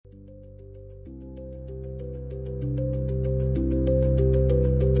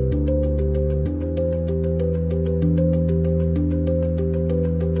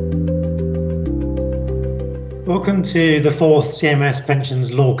Welcome to the fourth CMS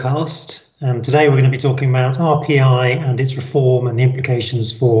Pensions Lawcast. Today we're going to be talking about RPI and its reform and the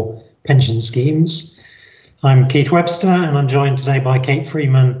implications for pension schemes. I'm Keith Webster and I'm joined today by Kate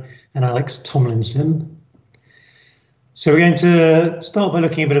Freeman and Alex Tomlinson. So we're going to start by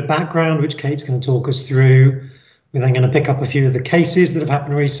looking at a bit of background, which Kate's going to talk us through. We're then going to pick up a few of the cases that have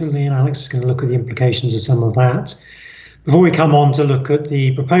happened recently, and Alex is going to look at the implications of some of that, before we come on to look at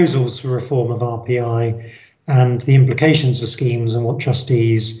the proposals for reform of RPI and the implications for schemes and what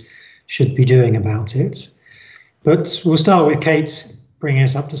trustees should be doing about it. But we'll start with Kate bringing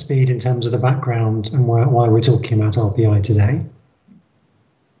us up to speed in terms of the background and why we're talking about RPI today.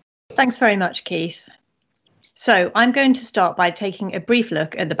 Thanks very much, Keith. So I'm going to start by taking a brief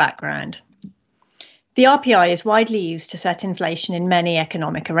look at the background. The RPI is widely used to set inflation in many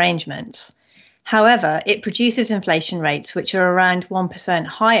economic arrangements. However, it produces inflation rates which are around 1%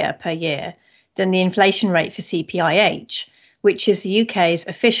 higher per year than the inflation rate for CPIH, which is the UK's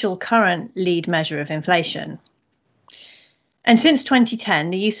official current lead measure of inflation. And since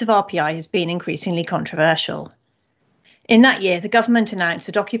 2010, the use of RPI has been increasingly controversial. In that year, the government announced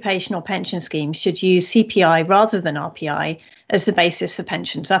that occupational pension schemes should use CPI rather than RPI as the basis for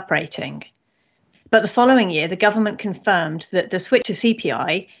pensions uprating. But the following year, the government confirmed that the switch to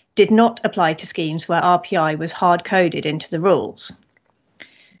CPI did not apply to schemes where RPI was hard-coded into the rules.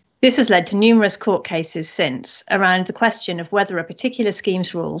 This has led to numerous court cases since around the question of whether a particular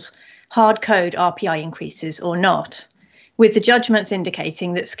scheme's rules hard-code RPI increases or not, with the judgments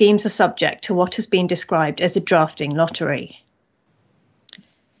indicating that schemes are subject to what has been described as a drafting lottery.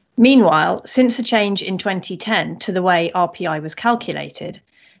 Meanwhile, since the change in 2010 to the way RPI was calculated,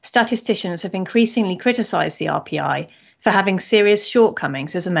 statisticians have increasingly criticised the RPI for having serious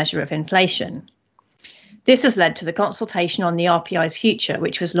shortcomings as a measure of inflation. This has led to the consultation on the RPI's future,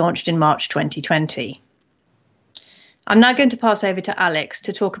 which was launched in March 2020. I'm now going to pass over to Alex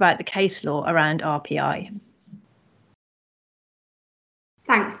to talk about the case law around RPI.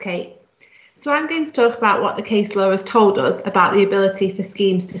 Thanks, Kate. So I'm going to talk about what the case law has told us about the ability for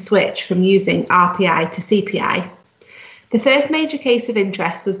schemes to switch from using RPI to CPI. The first major case of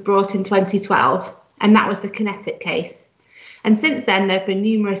interest was brought in 2012, and that was the Kinetic case. And since then, there have been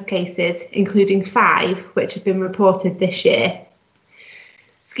numerous cases, including 5, which have been reported this year.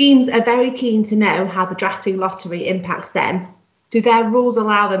 Schemes are very keen to know how the drafting lottery impacts them. Do their rules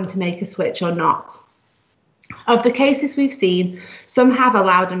allow them to make a switch or not? Of the cases we've seen, some have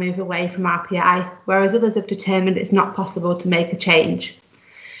allowed a move away from RPI, whereas others have determined it's not possible to make a change.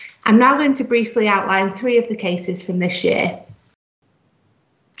 I'm now going to briefly outline 3 of the cases from this year.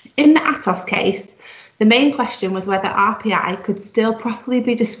 In the Atos case, the main question was whether RPI could still properly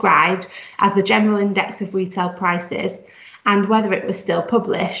be described as the general index of retail prices and whether it was still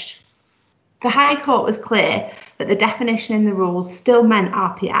published. The High Court was clear that the definition in the rules still meant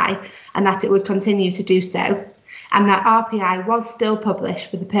RPI and that it would continue to do so, and that RPI was still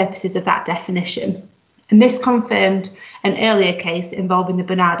published for the purposes of that definition. And this confirmed an earlier case involving the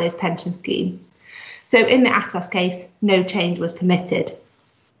Bernardes pension scheme. So in the Atos case, no change was permitted.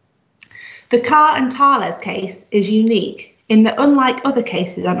 The Carr and Thales case is unique in that, unlike other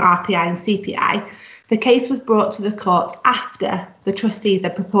cases on RPI and CPI, the case was brought to the court after the trustees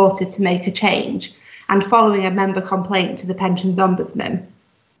had purported to make a change and following a member complaint to the Pensions Ombudsman.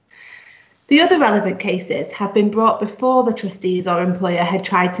 The other relevant cases have been brought before the trustees or employer had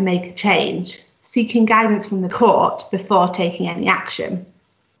tried to make a change, seeking guidance from the court before taking any action.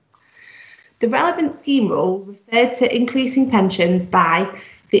 The relevant scheme rule referred to increasing pensions by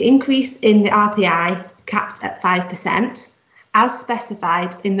the increase in the RPI capped at 5%, as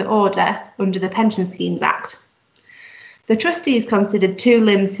specified in the order under the Pension Schemes Act. The trustees considered 2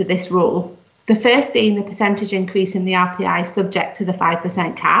 limbs to this rule, the first being the percentage increase in the RPI subject to the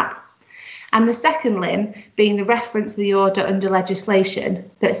 5% cap, and the second limb being the reference to the order under legislation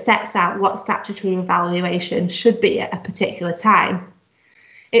that sets out what statutory evaluation should be at a particular time.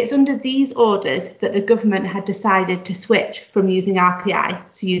 It's under these orders that the government had decided to switch from using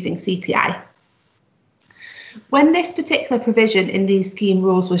RPI to using CPI. When this particular provision in these scheme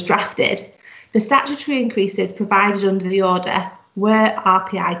rules was drafted, the statutory increases provided under the order were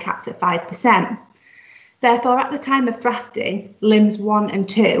RPI capped at 5%. Therefore, at the time of drafting, limbs 1 and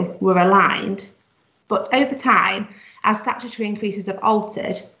 2 were aligned. But over time, as statutory increases have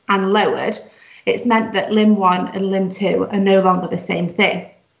altered and lowered, it's meant that limb 1 and limb 2 are no longer the same thing.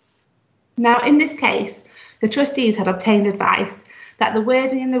 Now, in this case, the trustees had obtained advice that the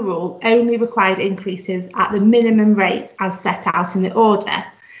wording in the rule only required increases at the minimum rate as set out in the order,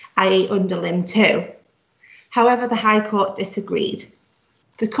 i.e. under limb 2. However, the High Court disagreed.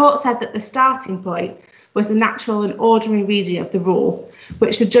 The court said that the starting point was the natural and ordinary reading of the rule,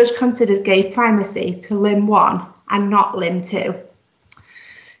 which the judge considered gave primacy to Lim 1 and not Lim 2.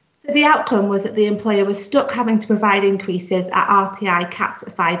 So the outcome was that the employer was stuck having to provide increases at RPI capped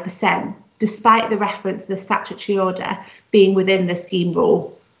at 5%, despite the reference to the statutory order being within the scheme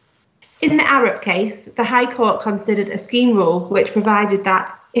rule. In the Arup case, the High Court considered a scheme rule which provided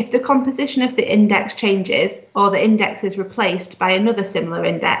that if the composition of the index changes or the index is replaced by another similar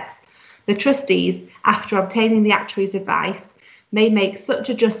index, the trustees, after obtaining the actuary's advice, may make such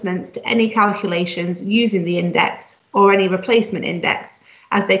adjustments to any calculations using the index or any replacement index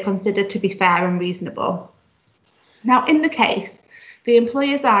as they consider to be fair and reasonable. Now, in the case, the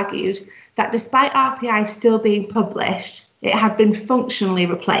employers argued that despite RPI still being published, it had been functionally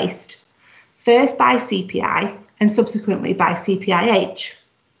replaced, first by CPI and subsequently by CPIH.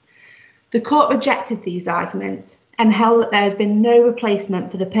 The court rejected these arguments and held that there had been no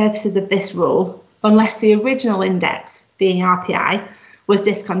replacement for the purposes of this rule unless the original index, being RPI, was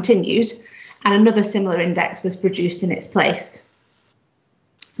discontinued and another similar index was produced in its place.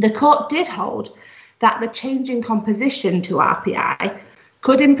 The court did hold that the change in composition to RPI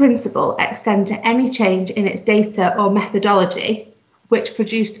could in principle extend to any change in its data or methodology which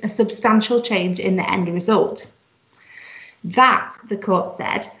produced a substantial change in the end result. That, the court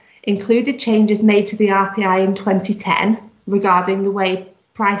said, included changes made to the RPI in 2010 regarding the way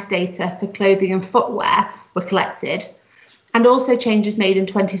price data for clothing and footwear were collected, and also changes made in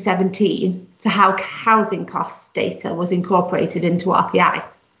 2017 to how housing costs data was incorporated into RPI.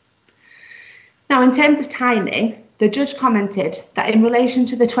 Now, in terms of timing, the judge commented that in relation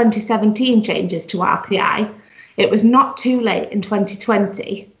to the 2017 changes to RPI, it was not too late in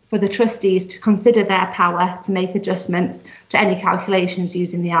 2020 for the trustees to consider their power to make adjustments to any calculations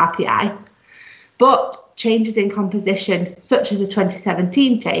using the RPI. But changes in composition, such as the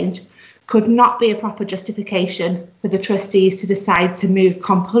 2017 change, could not be a proper justification for the trustees to decide to move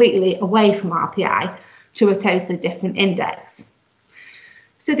completely away from RPI to a totally different index.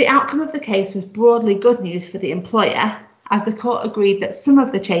 So the outcome of the case was broadly good news for the employer, as the court agreed that some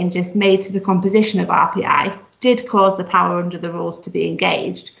of the changes made to the composition of RPI did cause the power under the rules to be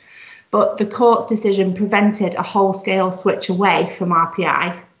engaged, but the court's decision prevented a whole-scale switch away from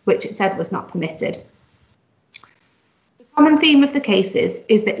RPI, which it said was not permitted. The common theme of the cases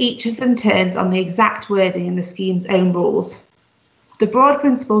is that each of them turns on the exact wording in the scheme's own rules. The broad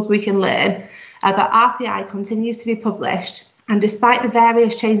principles we can learn are that RPI continues to be published, and despite the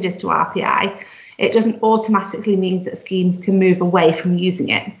various changes to RPI, it doesn't automatically mean that schemes can move away from using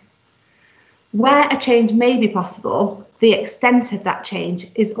it. Where a change may be possible, the extent of that change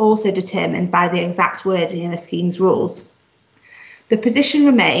is also determined by the exact wording in a scheme's rules. The position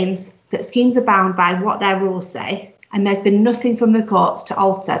remains that schemes are bound by what their rules say, and there's been nothing from the courts to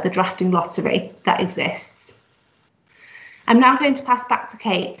alter the drafting lottery that exists. I'm now going to pass back to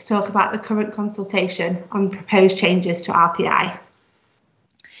Kate to talk about the current consultation on proposed changes to RPI.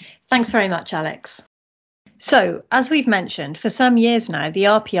 Thanks very much, Alex. So, as we've mentioned, for some years now, the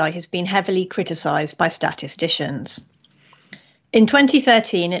RPI has been heavily criticised by statisticians. In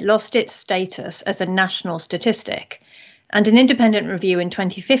 2013, it lost its status as a national statistic, and an independent review in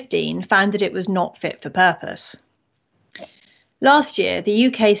 2015 found that it was not fit for purpose. Last year, the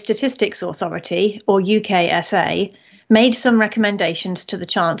UK Statistics Authority, or UKSA, made some recommendations to the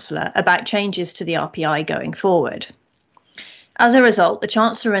Chancellor about changes to the RPI going forward. As a result, the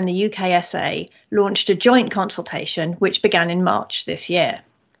Chancellor and the UKSA launched a joint consultation which began in March this year.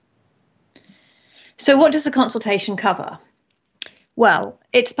 So what does the consultation cover? Well,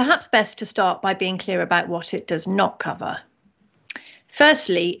 it's perhaps best to start by being clear about what it does not cover.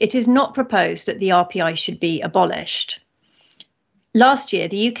 Firstly, it is not proposed that the RPI should be abolished. Last year,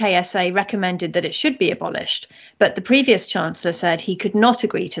 the UKSA recommended that it should be abolished, but the previous Chancellor said he could not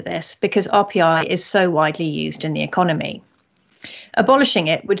agree to this because RPI is so widely used in the economy. Abolishing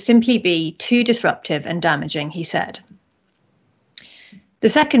it would simply be too disruptive and damaging, he said. The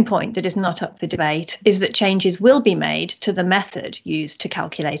second point that is not up for debate is that changes will be made to the method used to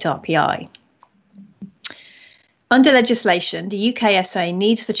calculate RPI. Under legislation, the UKSA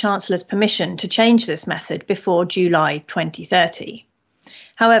needs the Chancellor's permission to change this method before July 2030.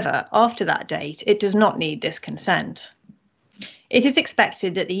 However, after that date, it does not need this consent. It is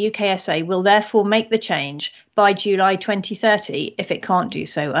expected that the UKSA will therefore make the change by July 2030 if it can't do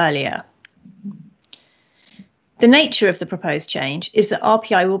so earlier. The nature of the proposed change is that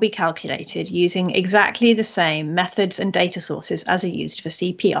RPI will be calculated using exactly the same methods and data sources as are used for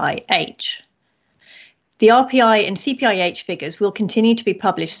CPIH. The RPI and CPIH figures will continue to be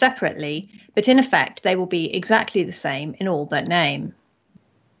published separately, but in effect they will be exactly the same in all but name.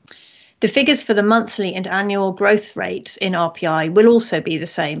 The figures for the monthly and annual growth rates in RPI will also be the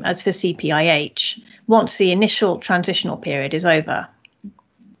same as for CPIH once the initial transitional period is over.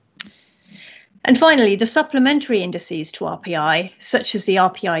 And finally, the supplementary indices to RPI, such as the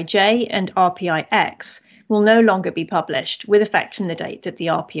RPI-J and RPI-X, will no longer be published with effect from the date that the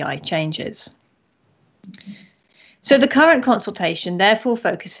RPI changes. So the current consultation therefore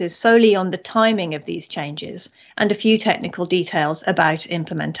focuses solely on the timing of these changes and a few technical details about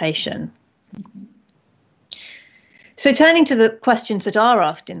implementation. So turning to the questions that are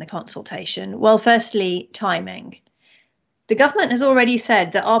asked in the consultation, well, firstly, timing. The government has already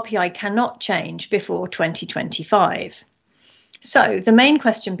said that RPI cannot change before 2025. So the main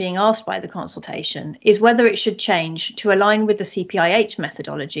question being asked by the consultation is whether it should change to align with the CPIH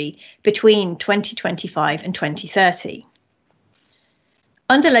methodology between 2025 and 2030.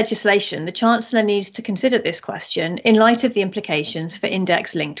 Under legislation, the Chancellor needs to consider this question in light of the implications for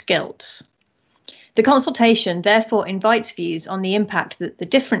index-linked gilts. The consultation therefore invites views on the impact that the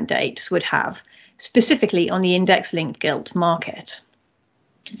different dates would have, specifically on the index-linked gilt market.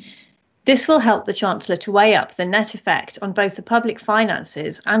 This will help the Chancellor to weigh up the net effect on both the public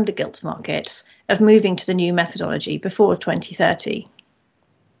finances and the gilt markets of moving to the new methodology before 2030.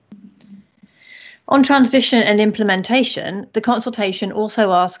 On transition and implementation, the consultation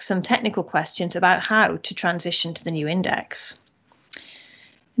also asks some technical questions about how to transition to the new index.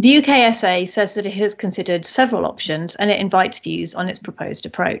 The UKSA says that it has considered several options and it invites views on its proposed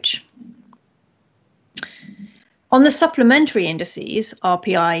approach. On the supplementary indices,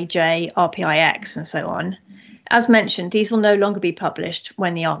 RPI-J, RPI-X and so on, as mentioned, these will no longer be published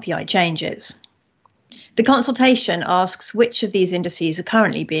when the RPI changes. The consultation asks which of these indices are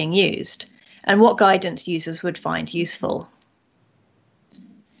currently being used and what guidance users would find useful.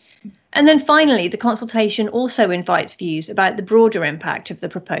 And then finally, the consultation also invites views about the broader impact of the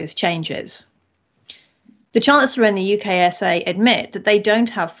proposed changes. The Chancellor and the UKSA admit that they don't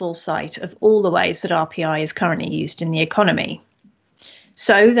have full sight of all the ways that RPI is currently used in the economy.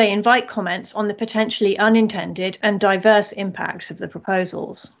 So they invite comments on the potentially unintended and diverse impacts of the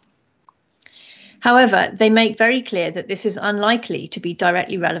proposals. However, they make very clear that this is unlikely to be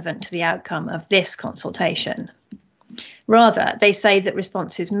directly relevant to the outcome of this consultation. Rather, they say that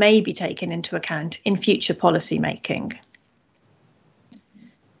responses may be taken into account in future policy making.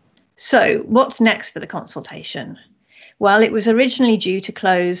 So, what's next for the consultation? Well, it was originally due to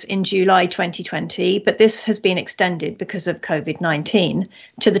close in July 2020, but this has been extended because of COVID-19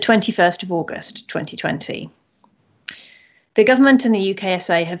 to the 21st of August 2020. The government and the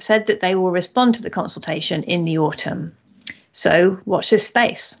UKSA have said that they will respond to the consultation in the autumn. So, watch this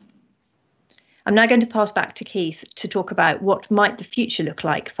space. I'm now going to pass back to Keith to talk about what might the future look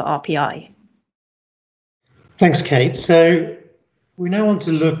like for RPI. Thanks, Kate. So we now want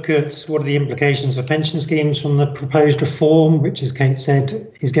to look at what are the implications for pension schemes from the proposed reform, which, as Kate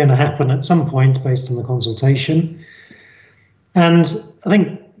said, is going to happen at some point based on the consultation. And I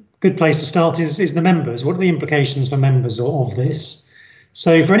think a good place to start is the members. What are the implications for members of this?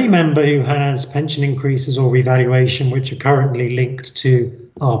 So for any member who has pension increases or revaluation which are currently linked to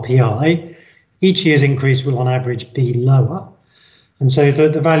RPI, each year's increase will on average be lower. And so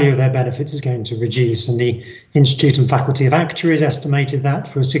the value of their benefits is going to reduce. And the Institute and Faculty of Actuaries estimated that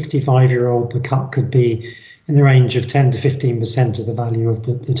for a 65-year-old, the cut could be in the range of 10 to 15% of the value of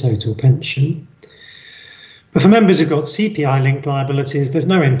the total pension. But for members who've got CPI-linked liabilities, there's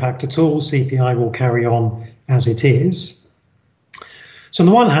no impact at all. CPI will carry on as it is. So on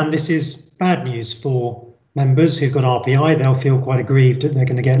the one hand, this is bad news for members who've got RPI. They'll feel quite aggrieved that they're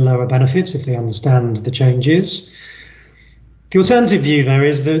going to get lower benefits if they understand the changes. The alternative view, though,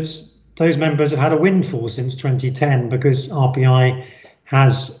 is that those members have had a windfall since 2010 because RPI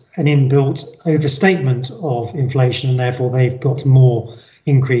has an inbuilt overstatement of inflation and therefore they've got more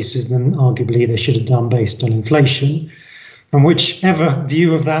increases than arguably they should have done based on inflation. And whichever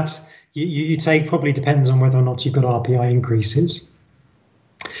view of that you take probably depends on whether or not you've got RPI increases.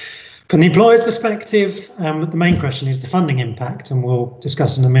 From the employer's perspective, the main question is the funding impact, and we'll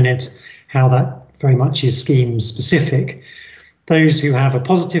discuss in a minute how that very much is scheme specific. Those who have a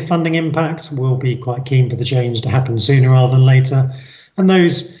positive funding impact will be quite keen for the change to happen sooner rather than later, and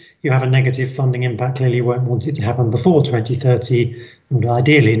those who have a negative funding impact clearly won't want it to happen before 2030 and would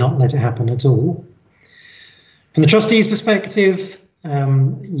ideally not let it happen at all. From the trustees' perspective,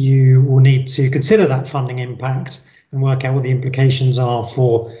 you will need to consider that funding impact and work out what the implications are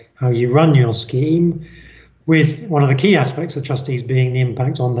for how you run your scheme, with one of the key aspects of trustees being the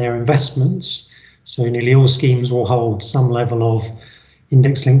impact on their investments. So nearly all schemes will hold some level of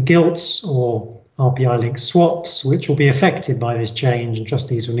index-linked gilts or RPI-linked swaps, which will be affected by this change, and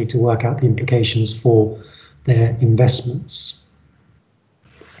trustees will need to work out the implications for their investments.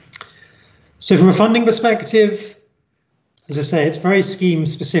 So from a funding perspective, as I say, it's very scheme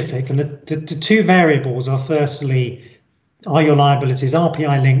specific, and the two variables are firstly, are your liabilities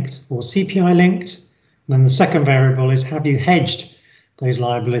RPI linked or CPI linked? And then the second variable is, have you hedged those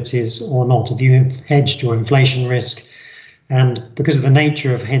liabilities or not? Have you hedged your inflation risk? And because of the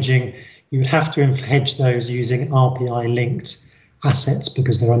nature of hedging, you would have to hedge those using RPI linked assets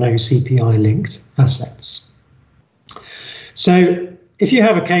because there are no CPI linked assets. So if you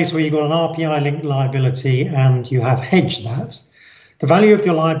have a case where you've got an RPI linked liability and you have hedged that, the value of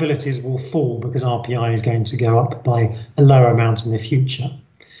your liabilities will fall because RPI is going to go up by a lower amount in the future.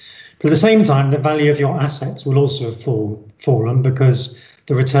 But at the same time, the value of your assets will also have fallen because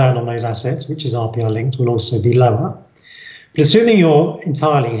the return on those assets, which is RPI linked, will also be lower. But assuming you're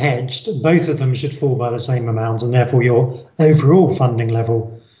entirely hedged, both of them should fall by the same amount, and therefore your overall funding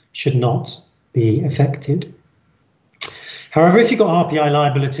level should not be affected. However, if you've got RPI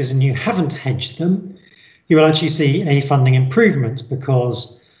liabilities and you haven't hedged them, you will actually see a funding improvement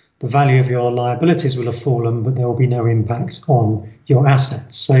because the value of your liabilities will have fallen, but there will be no impact on your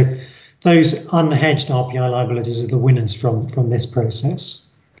assets. So those unhedged RPI liabilities are the winners from this process.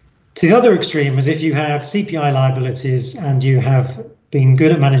 To the other extreme is if you have CPI liabilities and you have been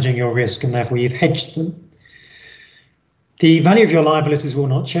good at managing your risk and therefore you've hedged them. The value of your liabilities will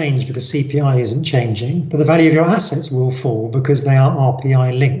not change because CPI isn't changing, but the value of your assets will fall because they are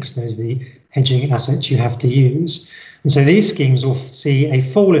RPI linked. Those are the hedging assets you have to use. And so these schemes will see a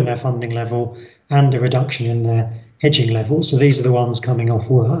fall in their funding level and a reduction in their hedging level. So these are the ones coming off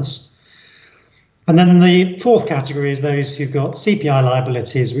worst. And then the fourth category is those who've got CPI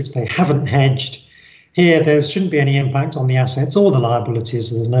liabilities, which they haven't hedged. Here, there shouldn't be any impact on the assets or the liabilities.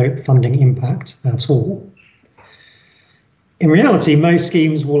 So there's no funding impact at all. In reality, most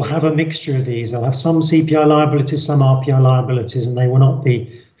schemes will have a mixture of these. They'll have some CPI liabilities, some RPI liabilities, and they will not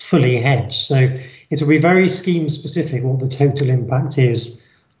be fully hedged. So it will be very scheme specific what the total impact is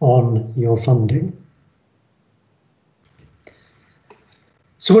on your funding.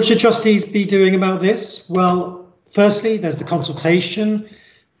 So what should trustees be doing about this? Well, firstly, there's the consultation.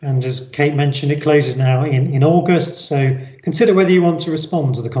 And as Kate mentioned, it closes now in August. So consider whether you want to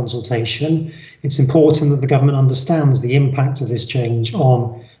respond to the consultation. It's important that the government understands the impact of this change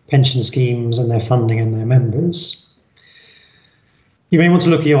on pension schemes and their funding and their members. You may want to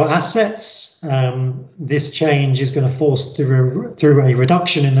look at your assets. This change is going to force through a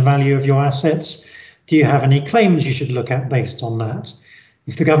reduction in the value of your assets. Do you have any claims you should look at based on that?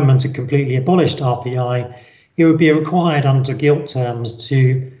 If the government had completely abolished RPI, it would be required under gilt terms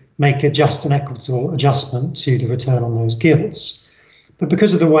to make a just and equitable adjustment to the return on those gilts. But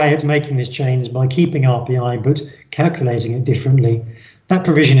because of the way it's making this change by keeping RPI but calculating it differently, that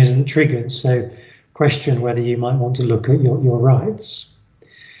provision isn't triggered. So question whether you might want to look at your rights.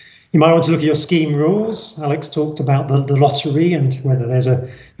 You might want to look at your scheme rules. Alex talked about the lottery and whether there's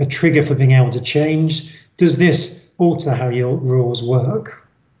a trigger for being able to change. Does this alter how your rules work?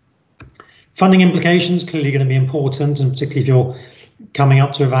 Funding implications clearly going to be important, and particularly if you're coming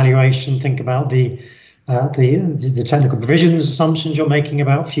up to evaluation, think about the technical provisions assumptions you're making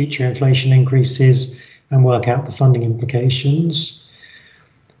about future inflation increases and work out the funding implications.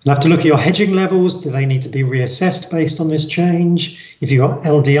 You'll have to look at your hedging levels. Do they need to be reassessed based on this change? If you've got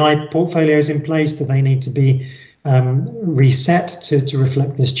LDI portfolios in place, do they need to be reset to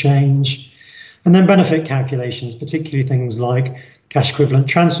reflect this change? And then benefit calculations, particularly things like cash equivalent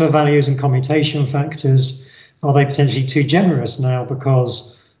transfer values and commutation factors. Are they potentially too generous now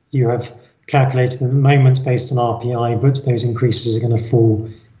because you have calculated them at the moment based on RPI, but those increases are going to fall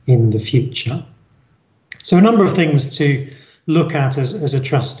in the future? So a number of things to look at as a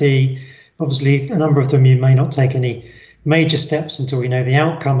trustee. Obviously, a number of them you may not take any major steps until we know the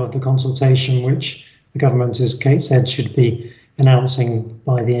outcome of the consultation, which the government, as Kate said, should be announcing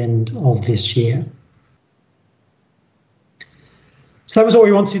by the end of this year. So that was all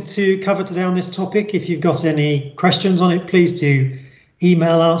we wanted to cover today on this topic. If you've got any questions on it, please do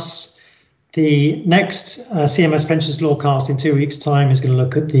email us. The next CMS Pensions Lawcast in 2 weeks' time is going to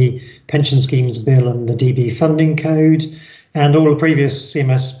look at the Pension Schemes Bill and the DB Funding Code. And all the previous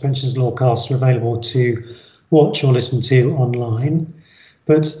CMS Pensions Lawcasts are available to watch or listen to online.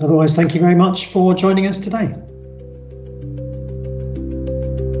 But otherwise, thank you very much for joining us today.